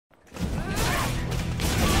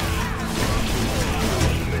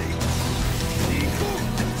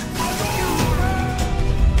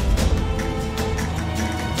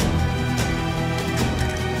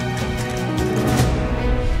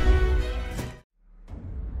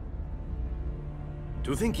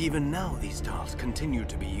To think even now these dolls continue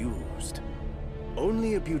to be used.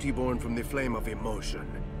 Only a beauty born from the flame of emotion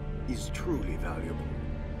is truly valuable.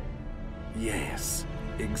 Yes,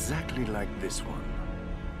 exactly like this one.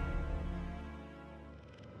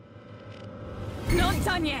 Not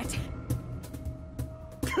done yet!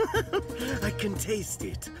 I can taste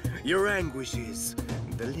it. Your anguish is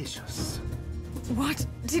delicious. What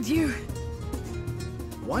did you...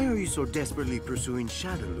 Why are you so desperately pursuing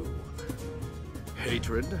Shadaloo?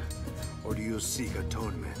 Hatred? Or do you seek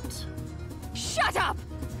atonement? Shut up!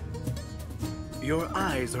 Your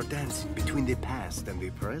eyes are dancing between the past and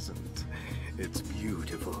the present. It's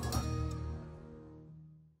beautiful.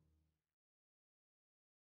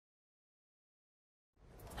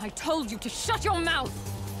 I told you to shut your mouth!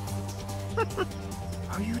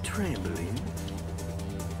 Are you trembling?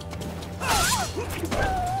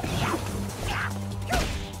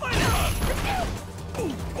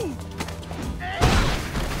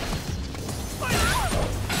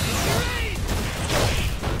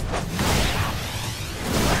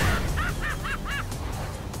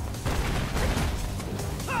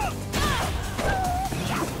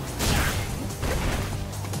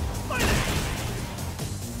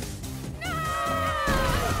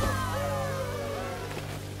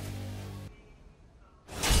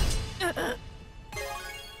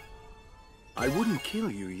 I wouldn't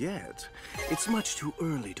kill you yet. It's much too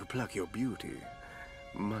early to pluck your beauty.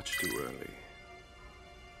 Much too early.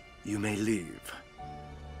 You may leave.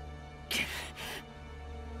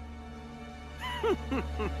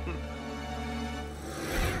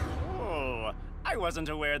 Oh, I wasn't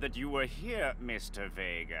aware that you were here, Mr.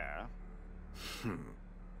 Vega.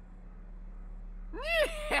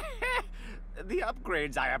 The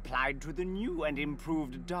upgrades I applied to the new and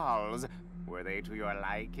improved dolls, were they to your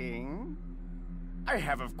liking? I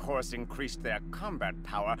have, of course, increased their combat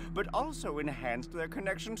power, but also enhanced their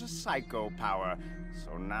connection to psycho power.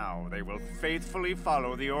 So now they will faithfully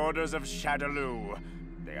follow the orders of Shadaloo.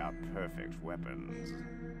 They are perfect weapons.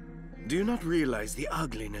 Do you not realize the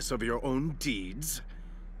ugliness of your own deeds?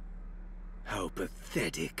 How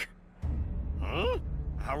pathetic. Huh?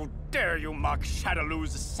 How dare you mock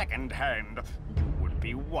Shadaloo's second hand? You would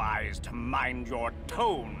be wise to mind your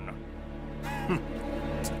tone.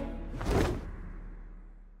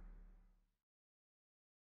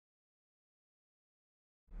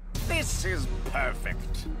 This is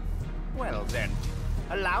perfect. Well then,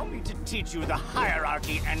 allow me to teach you the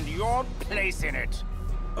hierarchy and your place in it.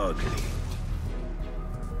 Ugly.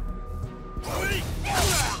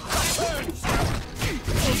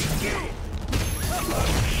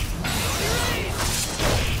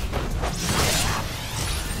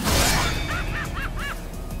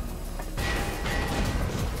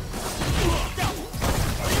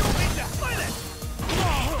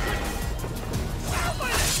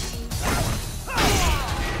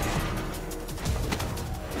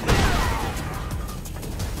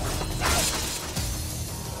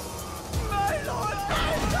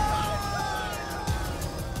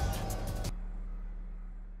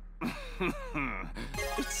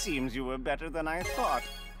 It seems you were better than I thought.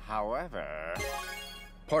 However...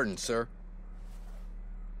 Pardon, sir.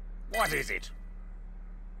 What is it?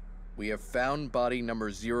 We have found body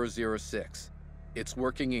number 006. It's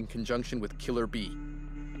working in conjunction with Killer B.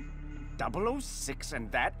 006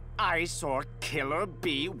 and that eyesore Killer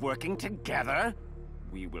B working together?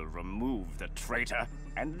 We will remove the traitor,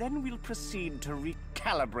 and then we'll proceed to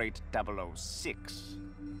recalibrate 006.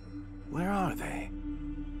 Where are they?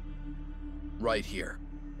 Right here.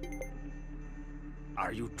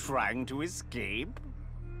 Are you trying to escape?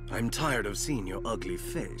 I'm tired of seeing your ugly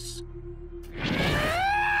face.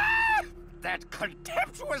 That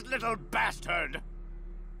contemptuous little bastard!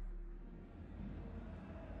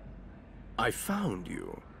 I found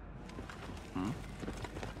you.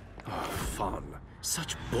 Oh, fun.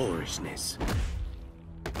 Such boorishness.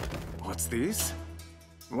 What's this?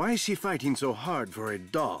 Why is she fighting so hard for a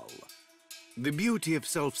doll? The beauty of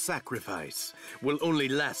self-sacrifice will only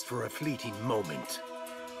last for a fleeting moment.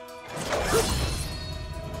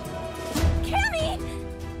 Cammy!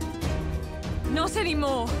 Not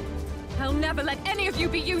anymore. I'll never let any of you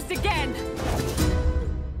be used again.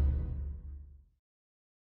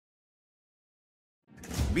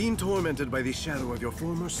 Being tormented by the shadow of your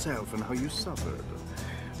former self and how you suffered.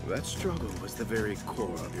 That struggle was the very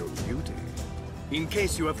core of your beauty. In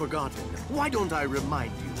case you have forgotten, why don't I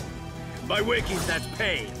remind you? By waking that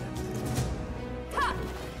pain! Ha!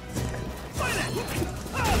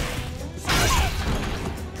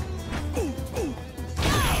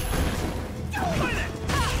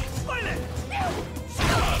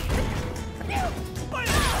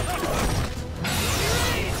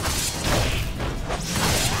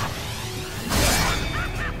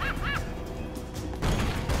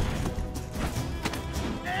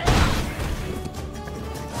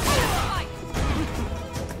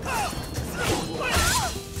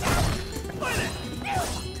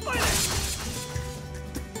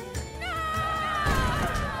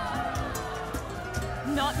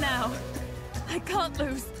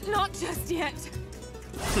 it!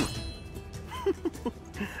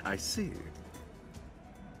 I see.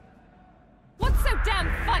 What's so damn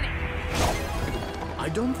funny? I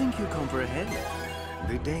don't think you comprehend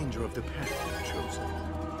the danger of the path you've chosen.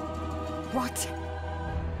 What?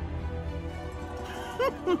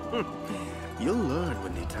 You'll learn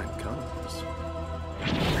when the time comes.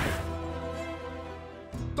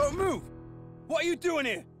 Don't move! What are you doing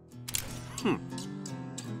here?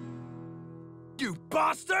 You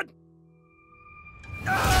bastard!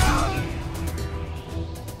 I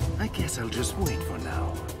guess I'll just wait for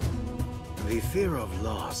now. The fear of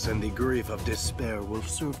loss and the grief of despair will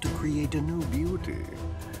serve to create a new beauty.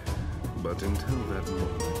 But until that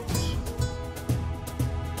moment...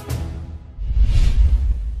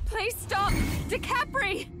 Please stop!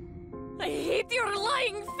 DiCapri! I hate your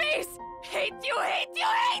lying face! Hate you, hate you,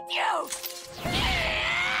 hate you!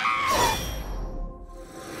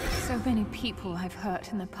 So many people I've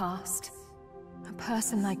hurt in the past. A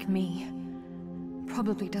person like me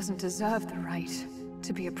probably doesn't deserve the right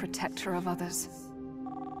to be a protector of others.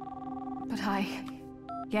 But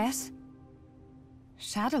yes?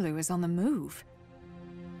 Shadaloo is on the move.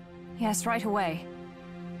 Yes, right away.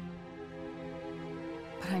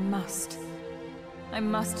 But I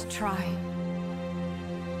must try.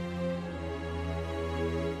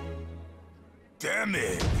 Damn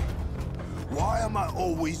it! Why am I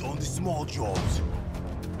always on the small jobs?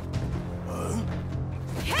 Huh?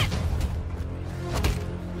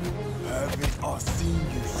 Haven't I seen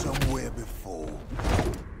you somewhere before?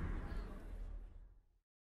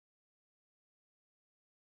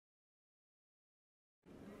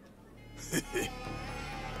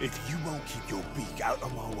 If you won't keep your beak out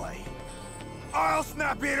of my way, I'll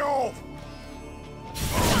snap it off!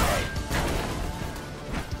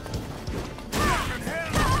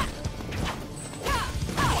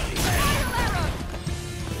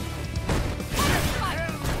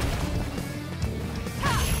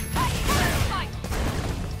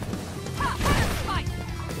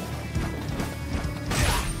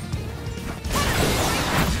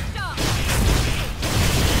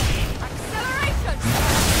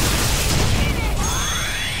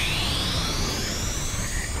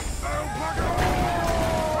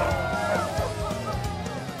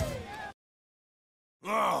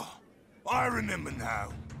 I remember now.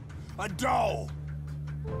 A doll.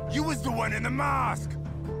 You was the one in the mask.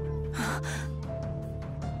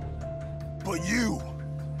 But you,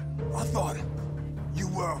 I thought you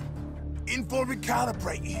were in for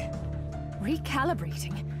recalibrating.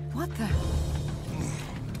 Recalibrating? What the?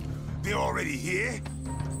 They're already here?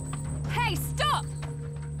 Hey, stop!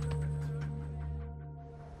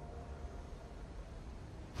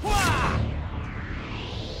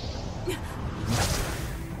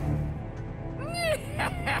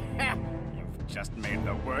 You've just made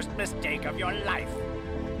the worst mistake of your life.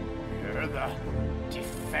 You're the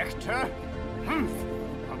defector?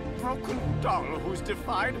 A broken doll who's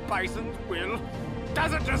defied Bison's will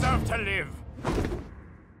doesn't deserve to live.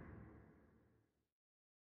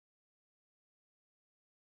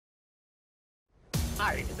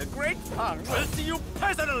 I, the Great Fang, will see you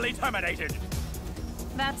personally terminated.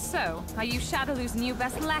 That's so. Are you Shadaloo's new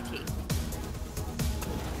best lackey?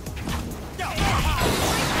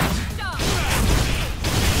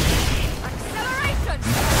 Acceleration!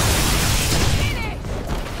 Finish!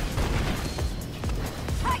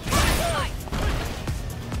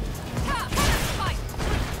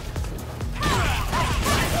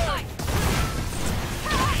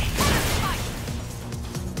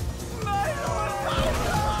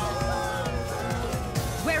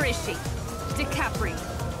 Where is she? DiCapri?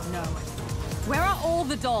 No. Where are all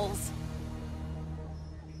the dolls?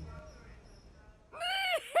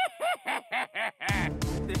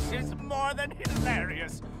 This is more than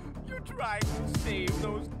hilarious. You tried to save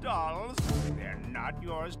those dolls. They're not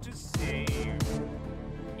yours to save.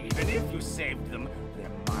 Even if you saved them, their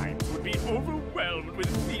minds would be overwhelmed with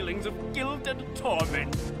feelings of guilt and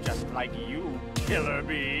torment, just like you, Killer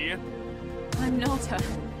Bee. I'm not her.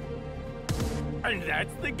 And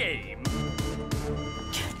that's the game.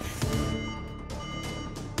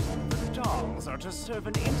 The dolls are to serve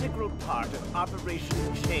an integral part of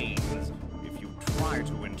Operation Chains. If you try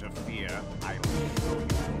to interfere, I will show you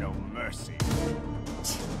no mercy.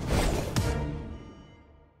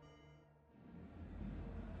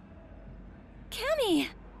 Cammy!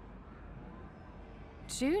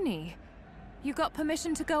 Junie, you got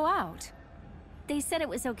permission to go out? They said it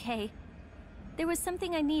was okay. There was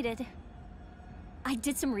something I needed. I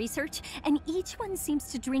did some research, and each one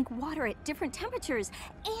seems to drink water at different temperatures,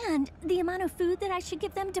 and the amount of food that I should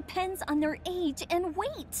give them depends on their age and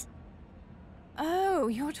weight. Oh,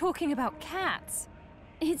 you're talking about cats.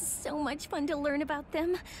 It's so much fun to learn about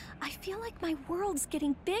them. I feel like my world's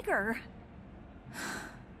getting bigger.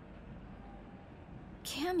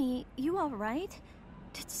 Cammy, you all right?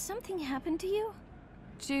 Did something happen to you?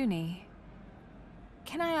 Junie,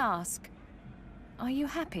 can I ask, are you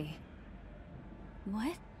happy?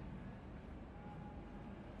 What?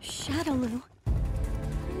 Shadaloo.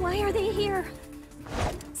 Why are they here?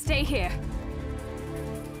 Stay here.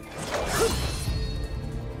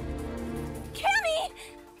 Cammy!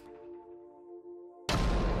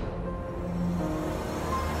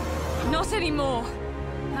 Not anymore.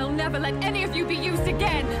 I'll never let any of you be used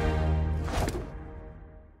again.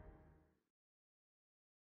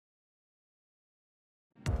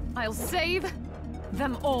 I'll save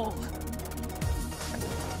them all.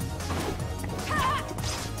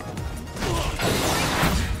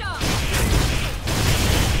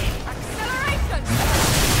 Acceleration!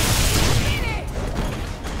 Finish!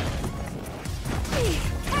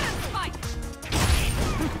 Cannon spike! Cannon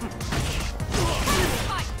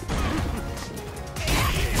spike!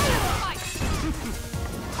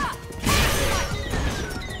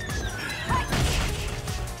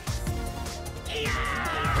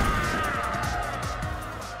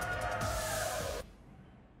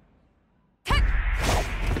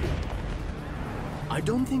 I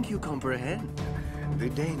don't think you comprehend the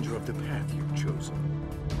danger of the path you've chosen.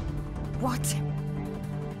 What?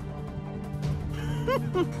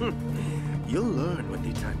 You'll learn when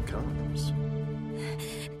the time comes.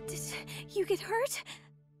 Did you get hurt?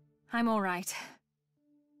 I'm all right.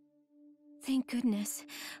 Thank goodness.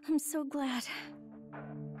 I'm so glad.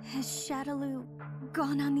 Has Shadaloo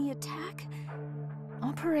gone on the attack?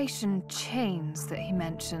 Operation Chains that he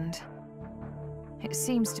mentioned. It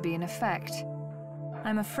seems to be in effect.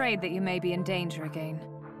 I'm afraid that you may be in danger again.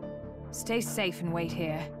 Stay safe and wait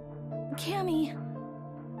here. Cammy!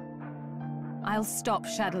 I'll stop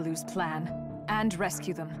Shadaloo's plan, and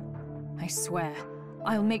rescue them. I swear,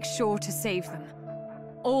 I'll make sure to save them.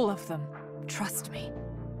 All of them, trust me.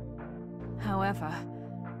 However,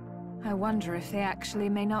 I wonder if they actually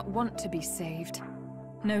may not want to be saved.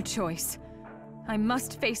 No choice. I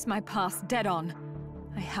must face my past dead on.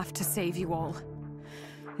 I have to save you all.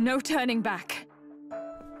 No turning back.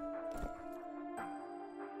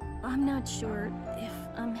 I'm not sure if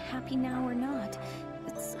I'm happy now or not.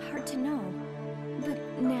 It's hard to know.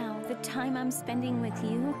 But now, the time I'm spending with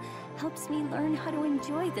you helps me learn how to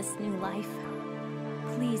enjoy this new life.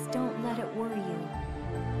 Please don't let it worry you.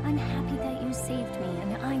 I'm happy that you saved me,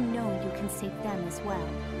 and I know you can save them as well.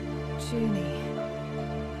 Junie.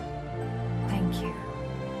 Thank you.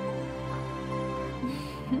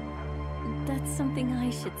 That's something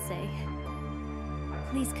I should say.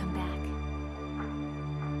 Please come back.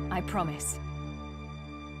 I promise.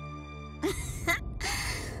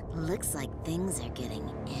 Looks like things are getting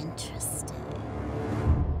interesting.